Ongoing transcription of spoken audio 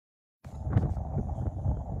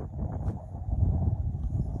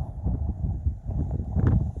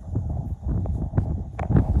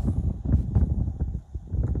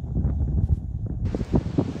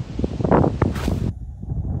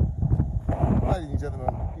Ladies and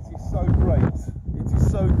gentlemen, it is so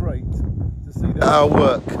great to see that our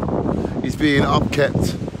work is being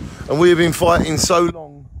upkept, and we have been fighting so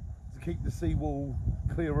long to keep the seawall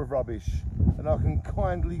clear of rubbish, and I can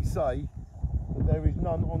kindly say that there is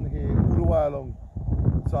none on here all the way along.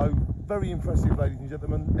 So very impressive, ladies and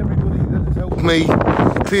gentlemen. Everybody that has helped me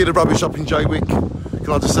clear the rubbish up in Jaywick,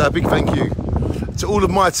 can I just say a big thank you to all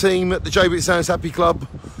of my team at the Jaywick Sounds Happy Club,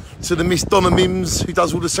 to the Miss Donna Mims who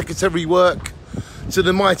does all the secretary work, to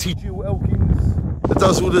the mighty Jill Elkins that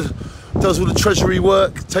does all the treasury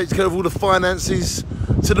work, takes care of all the finances,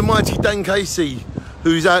 to the mighty Dan Casey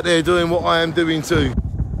who's out there doing what I am doing too,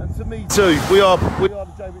 and to me too. We are the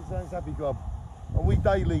Jaywick Sounds Happy Club, and we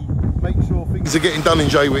daily make sure things are getting done in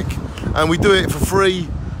Jaywick, and we do it for free,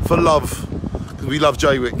 for love, because we love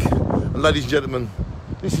Jaywick. And ladies and gentlemen,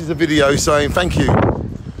 this is a video saying thank you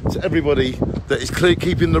to everybody that is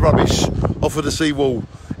keeping the rubbish off of the seawall.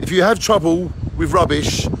 If you have trouble with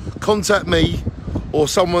rubbish, contact me or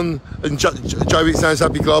someone in Jaywick Sounds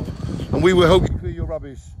Happy Club, and we will help you clear your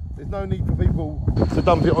rubbish. There's no need for people to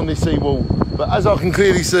dump it on this seawall, but as I can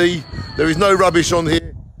clearly see, there is no rubbish on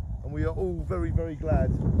here, and we are all very, very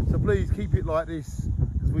glad. So please keep it like this,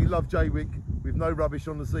 because we love Jaywick with no rubbish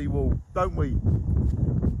on the seawall, don't we?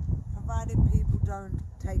 Provided people don't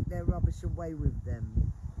take their rubbish away with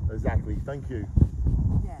them. Exactly, thank you.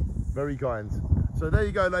 Yes. Very kind. So there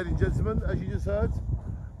you go, ladies and gentlemen, as you just heard,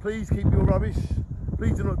 please keep your rubbish,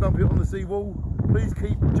 please do not dump it on the seawall, please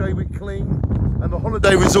keep Jaywick clean and the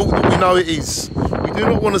holiday resort that we know it is. We do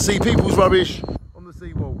not want to see people's rubbish on the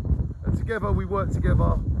seawall, and together we work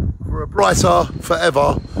together for a brighter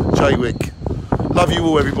forever Jaywick. Love you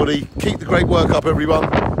all, everybody. Keep the great work up, everyone.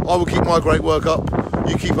 I will keep my great work up,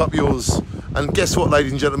 you keep up yours. And guess what,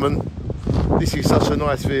 ladies and gentlemen, this is such a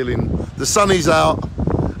nice feeling. The sun is out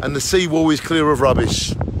and the seawall is clear of rubbish.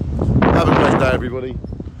 Have a great day, everybody.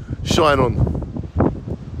 Shine on.